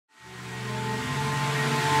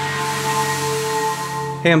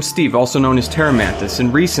Hey, I'm Steve, also known as Terramanthus,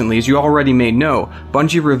 and recently, as you already may know,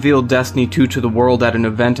 Bungie revealed Destiny 2 to the world at an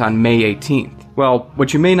event on May 18th. Well,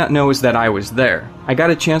 what you may not know is that I was there. I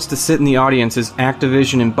got a chance to sit in the audience as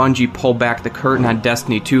Activision and Bungie pull back the curtain on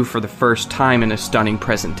Destiny 2 for the first time in a stunning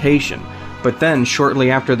presentation. But then,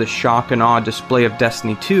 shortly after the shock and awe display of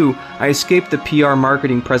Destiny 2, I escaped the PR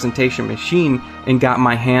marketing presentation machine and got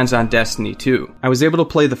my hands on Destiny 2. I was able to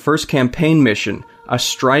play the first campaign mission, a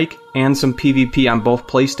strike, and some PvP on both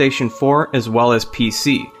PlayStation 4 as well as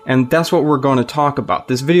PC. And that's what we're going to talk about.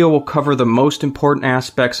 This video will cover the most important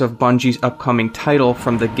aspects of Bungie's upcoming title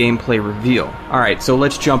from the gameplay reveal. Alright, so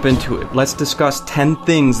let's jump into it. Let's discuss 10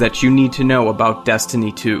 things that you need to know about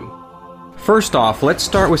Destiny 2. First off, let's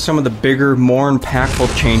start with some of the bigger, more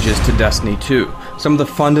impactful changes to Destiny 2. Some of the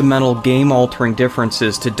fundamental game-altering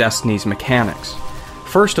differences to Destiny's mechanics.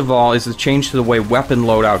 First of all is the change to the way weapon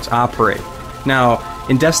loadouts operate. Now,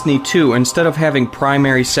 in Destiny 2, instead of having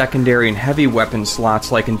primary, secondary, and heavy weapon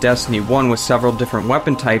slots like in Destiny 1 with several different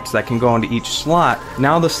weapon types that can go into each slot,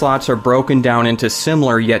 now the slots are broken down into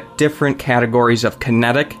similar yet different categories of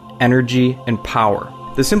kinetic, energy, and power.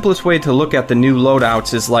 The simplest way to look at the new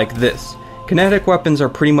loadouts is like this. Kinetic weapons are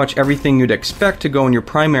pretty much everything you'd expect to go in your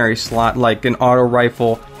primary slot, like an auto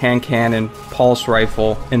rifle, hand cannon, pulse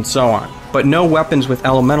rifle, and so on. But no weapons with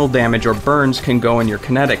elemental damage or burns can go in your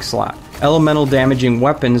kinetic slot. Elemental damaging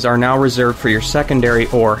weapons are now reserved for your secondary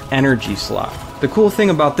or energy slot. The cool thing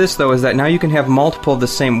about this though is that now you can have multiple of the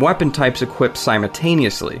same weapon types equipped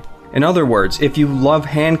simultaneously. In other words, if you love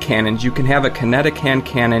hand cannons, you can have a kinetic hand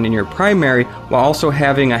cannon in your primary while also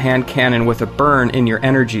having a hand cannon with a burn in your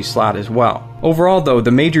energy slot as well. Overall though,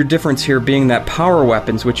 the major difference here being that power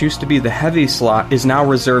weapons, which used to be the heavy slot, is now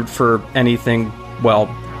reserved for anything, well,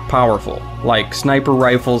 powerful, like sniper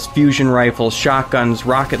rifles, fusion rifles, shotguns,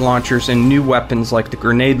 rocket launchers, and new weapons like the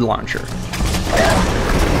grenade launcher.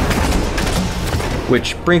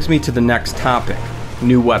 Which brings me to the next topic,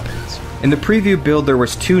 new weapons. In the preview build there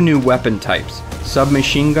was two new weapon types,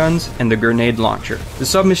 submachine guns and the grenade launcher. The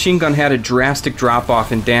submachine gun had a drastic drop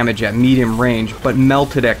off in damage at medium range, but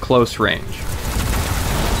melted at close range.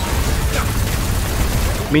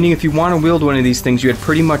 Meaning if you want to wield one of these things, you had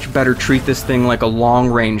pretty much better treat this thing like a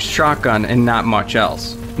long-range shotgun and not much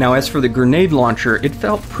else. Now as for the grenade launcher, it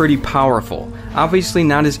felt pretty powerful. Obviously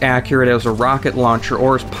not as accurate as a rocket launcher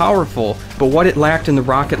or as powerful, but what it lacked in the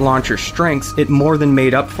rocket launcher's strengths, it more than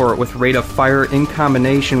made up for it with rate of fire in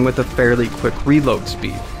combination with a fairly quick reload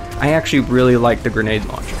speed. I actually really like the grenade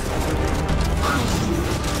launcher.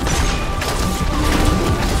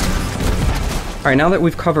 Alright, now that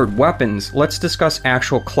we've covered weapons, let's discuss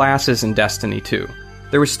actual classes in Destiny 2.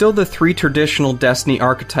 There were still the three traditional Destiny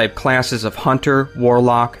archetype classes of Hunter,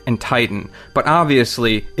 Warlock, and Titan, but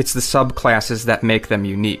obviously, it's the subclasses that make them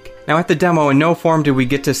unique. Now at the demo, in no form did we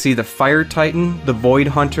get to see the Fire Titan, the Void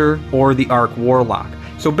Hunter, or the Arc Warlock.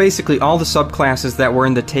 So basically all the subclasses that were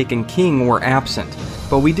in the Taken King were absent,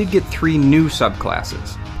 but we did get three new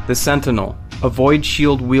subclasses. The Sentinel, a Void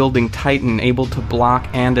Shield wielding Titan able to block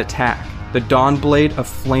and attack. The Dawnblade, a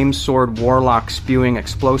flame sword warlock spewing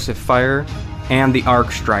explosive fire, and the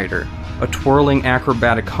Arc Strider, a twirling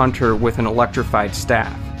acrobatic hunter with an electrified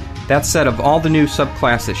staff. That said, of all the new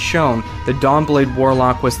subclasses shown, the Dawnblade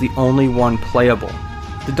warlock was the only one playable.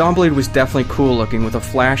 The Dawnblade was definitely cool looking with a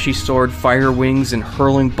flashy sword, fire wings, and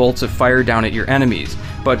hurling bolts of fire down at your enemies,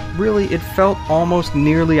 but really it felt almost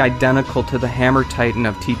nearly identical to the Hammer Titan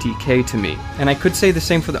of TTK to me. And I could say the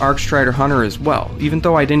same for the Arc Strider Hunter as well. Even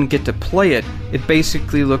though I didn't get to play it, it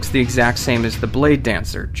basically looks the exact same as the Blade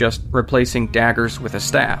Dancer, just replacing daggers with a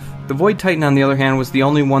staff. The Void Titan on the other hand was the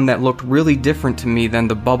only one that looked really different to me than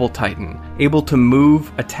the Bubble Titan, able to move,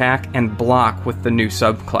 attack, and block with the new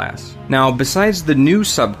subclass. Now, besides the new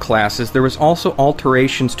subclasses, there was also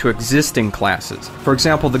alterations to existing classes. For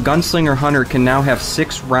example, the Gunslinger Hunter can now have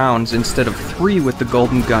 6 rounds instead of 3 with the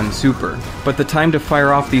Golden Gun Super, but the time to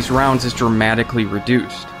fire off these rounds is dramatically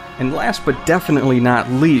reduced. And last but definitely not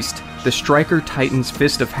least, the Striker Titan's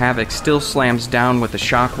Fist of Havoc still slams down with a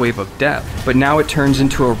shockwave of death, but now it turns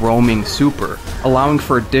into a roaming super, allowing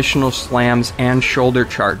for additional slams and shoulder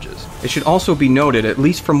charges. It should also be noted, at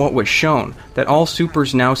least from what was shown, that all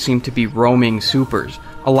supers now seem to be roaming supers,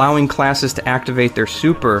 allowing classes to activate their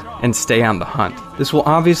super and stay on the hunt. This will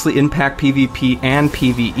obviously impact PvP and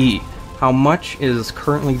PvE. How much is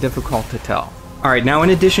currently difficult to tell. Alright, now in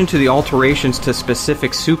addition to the alterations to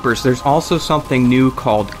specific supers, there's also something new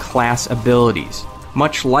called class abilities.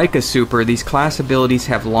 Much like a super, these class abilities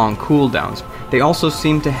have long cooldowns. They also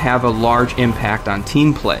seem to have a large impact on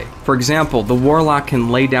team play. For example, the Warlock can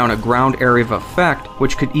lay down a ground area of effect,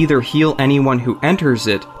 which could either heal anyone who enters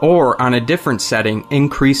it, or, on a different setting,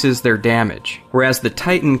 increases their damage. Whereas the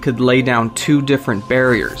Titan could lay down two different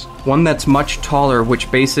barriers. One that's much taller, which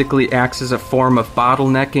basically acts as a form of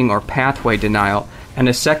bottlenecking or pathway denial, and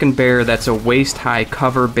a second barrier that's a waist-high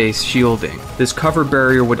cover-based shielding. This cover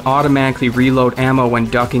barrier would automatically reload ammo when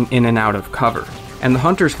ducking in and out of cover. And the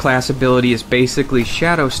Hunter's class ability is basically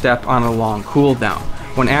Shadow Step on a long cooldown.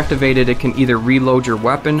 When activated, it can either reload your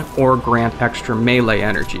weapon or grant extra melee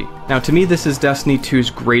energy. Now to me, this is Destiny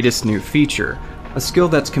 2's greatest new feature. A skill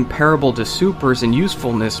that's comparable to supers in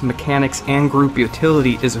usefulness, mechanics, and group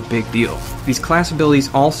utility is a big deal. These class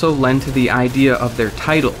abilities also lend to the idea of their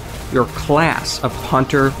title, your class of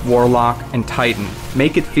Hunter, Warlock, and Titan.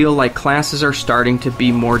 Make it feel like classes are starting to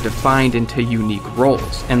be more defined into unique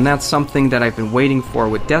roles, and that's something that I've been waiting for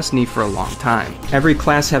with Destiny for a long time. Every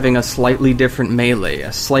class having a slightly different melee,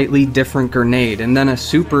 a slightly different grenade, and then a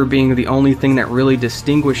super being the only thing that really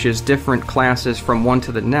distinguishes different classes from one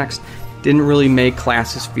to the next didn't really make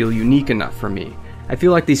classes feel unique enough for me. I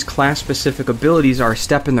feel like these class-specific abilities are a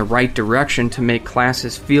step in the right direction to make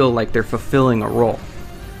classes feel like they're fulfilling a role.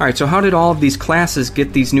 Alright, so how did all of these classes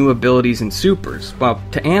get these new abilities and supers? Well,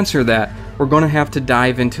 to answer that, we're going to have to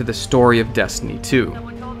dive into the story of Destiny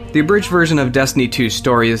 2. The abridged version of Destiny 2's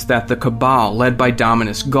story is that the Cabal, led by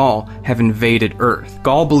Dominus Ghaul, have invaded Earth.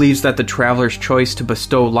 Ghaul believes that the Traveler's choice to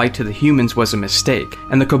bestow light to the humans was a mistake,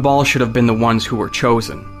 and the Cabal should have been the ones who were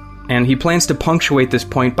chosen. And he plans to punctuate this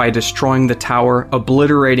point by destroying the tower,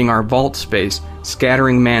 obliterating our vault space,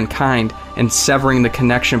 scattering mankind, and severing the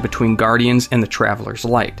connection between Guardians and the Traveler's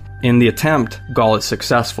light. In the attempt, Ghaul is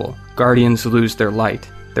successful. Guardians lose their light,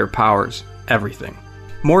 their powers, everything.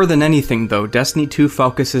 More than anything though, Destiny 2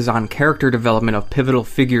 focuses on character development of pivotal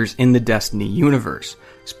figures in the Destiny universe,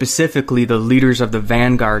 specifically the leaders of the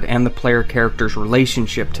Vanguard and the player character's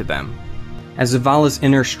relationship to them. As Zavala's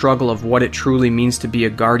inner struggle of what it truly means to be a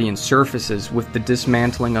Guardian surfaces with the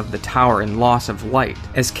dismantling of the tower and loss of light,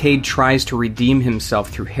 as Cade tries to redeem himself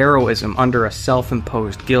through heroism under a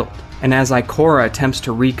self-imposed guilt, and as Ikora attempts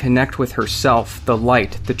to reconnect with herself, the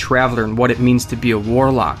light, the Traveler, and what it means to be a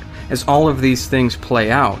Warlock, as all of these things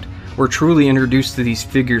play out, we're truly introduced to these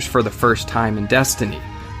figures for the first time in Destiny.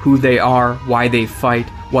 Who they are, why they fight,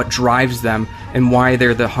 what drives them, and why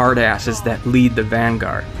they're the hard-asses that lead the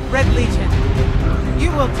Vanguard. Red Legion, you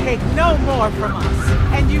will take no more from us,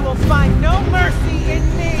 and you will find no mercy in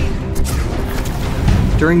me!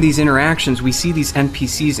 During these interactions, we see these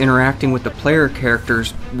NPCs interacting with the player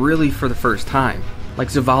characters really for the first time. Like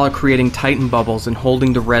Zavala creating Titan bubbles and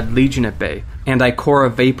holding the Red Legion at bay, and Ikora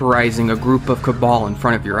vaporizing a group of Cabal in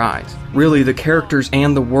front of your eyes. Really, the characters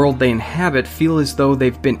and the world they inhabit feel as though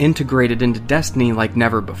they've been integrated into Destiny like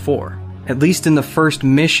never before. At least in the first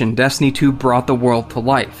mission, Destiny 2 brought the world to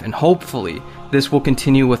life, and hopefully, this will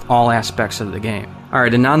continue with all aspects of the game.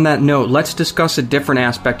 Alright, and on that note, let's discuss a different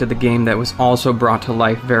aspect of the game that was also brought to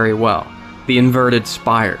life very well. The Inverted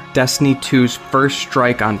Spire, Destiny 2's first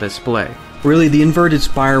strike on display. Really, the Inverted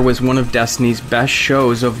Spire was one of Destiny's best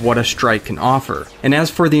shows of what a strike can offer. And as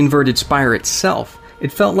for the Inverted Spire itself,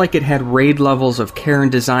 it felt like it had raid levels of care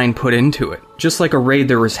and design put into it. Just like a raid,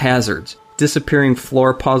 there was hazards, disappearing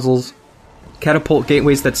floor puzzles, catapult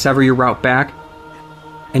gateways that sever your route back,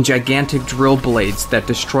 and gigantic drill blades that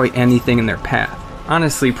destroy anything in their path.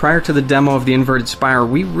 Honestly, prior to the demo of the Inverted Spire,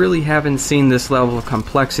 we really haven't seen this level of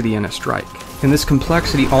complexity in a strike. And this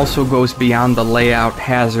complexity also goes beyond the layout,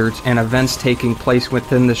 hazards, and events taking place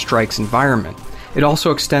within the strike's environment. It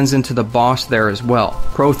also extends into the boss there as well,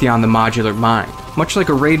 Protheon the Modular Mind. Much like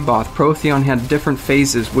a raid boss, Protheon had different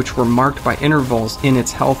phases which were marked by intervals in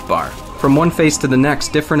its health bar. From one phase to the next,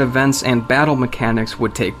 different events and battle mechanics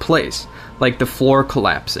would take place, like the floor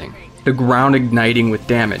collapsing, the ground igniting with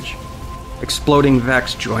damage, exploding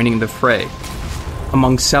Vex joining the fray,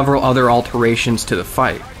 among several other alterations to the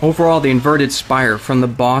fight. Overall, the Inverted Spire, from the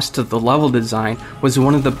boss to the level design, was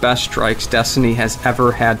one of the best strikes Destiny has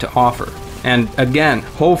ever had to offer. And again,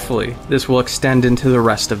 hopefully, this will extend into the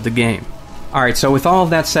rest of the game. Alright, so with all of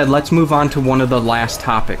that said, let's move on to one of the last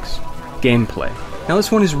topics, gameplay. Now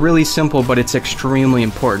this one is really simple, but it's extremely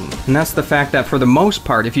important, and that's the fact that for the most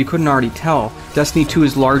part, if you couldn't already tell, Destiny 2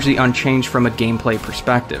 is largely unchanged from a gameplay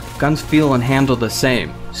perspective. Guns feel and handle the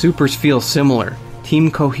same, supers feel similar,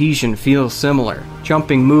 team cohesion feels similar,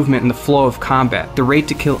 jumping movement and the flow of combat, the rate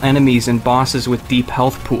to kill enemies and bosses with deep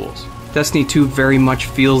health pools. Destiny 2 very much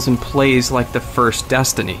feels and plays like the first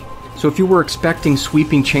Destiny. So if you were expecting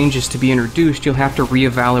sweeping changes to be introduced, you'll have to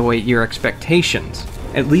reevaluate your expectations,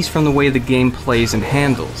 at least from the way the game plays and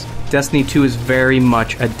handles. Destiny 2 is very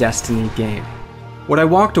much a Destiny game. What I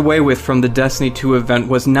walked away with from the Destiny 2 event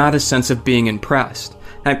was not a sense of being impressed.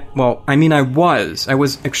 I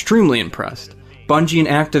was extremely impressed. Bungie and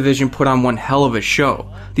Activision put on one hell of a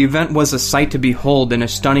show. The event was a sight to behold and a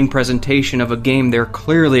stunning presentation of a game they're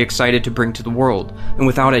clearly excited to bring to the world, and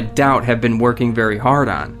without a doubt have been working very hard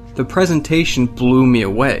on. The presentation blew me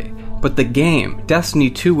away. But the game, Destiny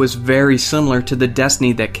 2, was very similar to the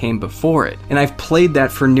Destiny that came before it, and I've played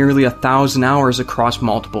that for nearly 1,000 hours across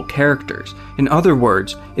multiple characters. In other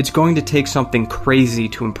words, it's going to take something crazy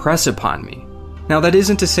to impress upon me. Now that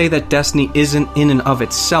isn't to say that Destiny isn't in and of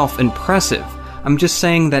itself impressive. I'm just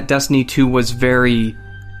saying that Destiny 2 was very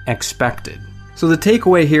expected. So the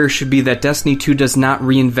takeaway here should be that Destiny 2 does not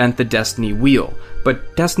reinvent the Destiny wheel,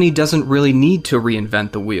 but Destiny doesn't really need to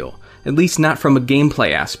reinvent the wheel, at least not from a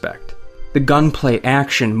gameplay aspect. The gunplay,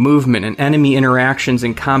 action, movement, and enemy interactions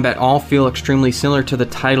in combat all feel extremely similar to the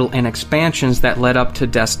title and expansions that led up to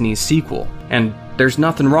Destiny's sequel, and there's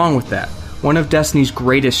nothing wrong with that. One of Destiny's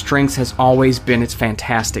greatest strengths has always been its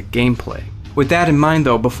fantastic gameplay. With that in mind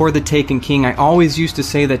though, before The Taken King, I always used to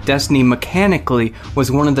say that Destiny mechanically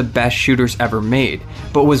was one of the best shooters ever made,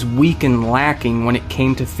 but was weak and lacking when it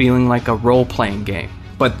came to feeling like a role-playing game.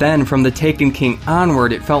 But then, from The Taken King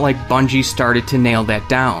onward, it felt like Bungie started to nail that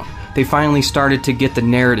down. They finally started to get the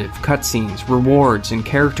narrative, cutscenes, rewards, and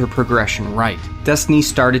character progression right. Destiny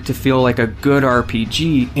started to feel like a good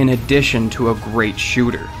RPG in addition to a great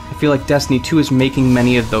shooter. I feel like Destiny 2 is making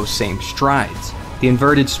many of those same strides. The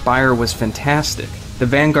inverted spire was fantastic. The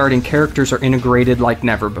Vanguard and characters are integrated like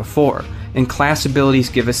never before, and class abilities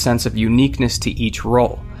give a sense of uniqueness to each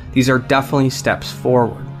role. These are definitely steps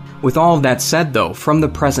forward. With all of that said though, from the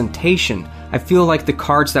presentation, I feel like the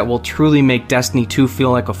cards that will truly make Destiny 2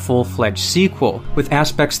 feel like a full-fledged sequel, with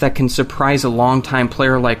aspects that can surprise a longtime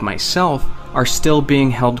player like myself, are still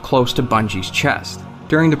being held close to Bungie's chest.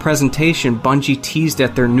 During the presentation, Bungie teased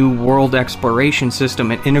at their new world exploration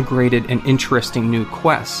system and integrated an interesting new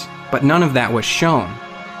quests, but none of that was shown.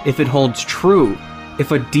 If it holds true,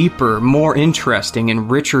 if a deeper, more interesting,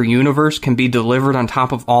 and richer universe can be delivered on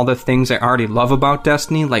top of all the things I already love about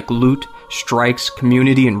Destiny, like loot, strikes,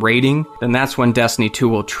 community, and raiding, then that's when Destiny 2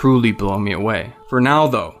 will truly blow me away. For now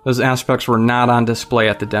though, those aspects were not on display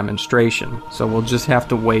at the demonstration, so we'll just have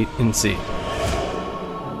to wait and see.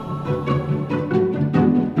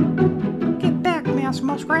 Get back, Mouse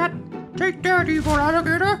Muskrat. Take that, evil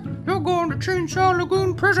alligator. You're going to Chainsaw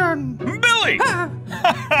Lagoon Prison. Billy!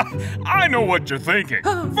 I know what you're thinking.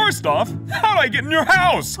 First off, how'd I get in your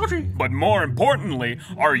house? But more importantly,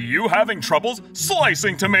 are you having troubles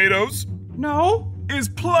slicing tomatoes? No. Is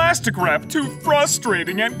plastic wrap too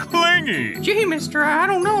frustrating and clingy? Gee, mister, I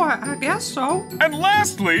don't know. I guess so. And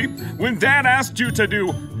lastly, when Dad asked you to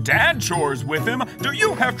do dad chores with him, do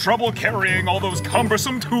you have trouble carrying all those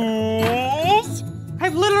cumbersome tools?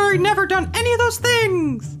 I've literally never done any of those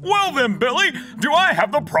things. Well then, Billy, do I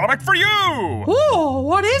have the product for you? Oh,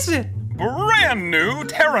 what is it? Brand new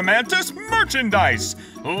Terra Mantis merchandise,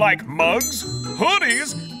 like mugs,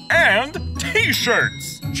 hoodies, and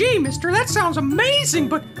t-shirts. Gee, mister, that sounds amazing,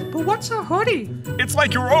 but what's a hoodie? It's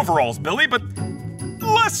like your overalls, Billy, but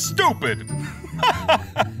less stupid.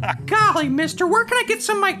 Golly, mister, where can I get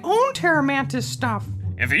some of my own Terra Mantis stuff?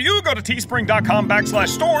 If you go to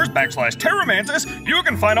teespring.com/stores/Terra Mantis, you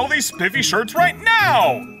can find all these spiffy shirts right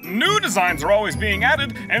now. New designs are always being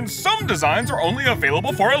added, and some designs are only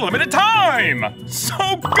available for a limited time.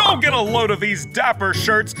 So go get a load of these dapper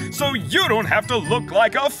shirts so you don't have to look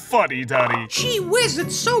like a fuddy-duddy. Gee whiz,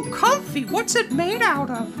 it's so comfy. What's it made out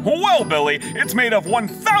of? Well, Billy, it's made of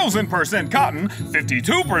 1,000% cotton,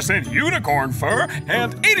 52% unicorn fur,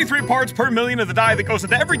 and 83 parts per million of the dye that goes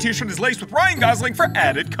into every t-shirt is laced with Ryan Gosling for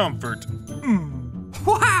added comfort.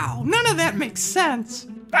 Wow, none of that makes sense.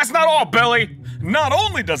 That's not all, Billy. Not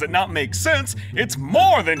only does it not make sense, it's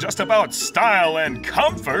more than just about style and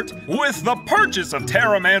comfort. With the purchase of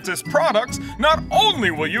Terra Mantis products, not only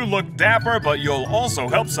will you look dapper, but you'll also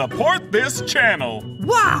help support this channel.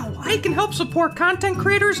 Wow, I can help support content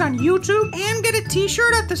creators on YouTube and get a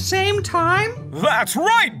t-shirt at the same time? That's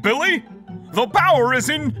right, Billy. The power is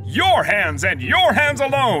in your hands and your hands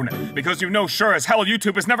alone, because you know sure as hell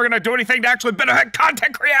YouTube is never gonna do anything to actually benefit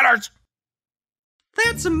content creators.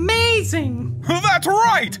 That's amazing! That's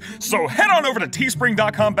right! So head on over to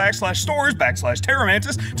teespring.com/stores/Terra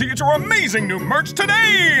Mantis to get your amazing new merch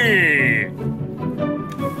today!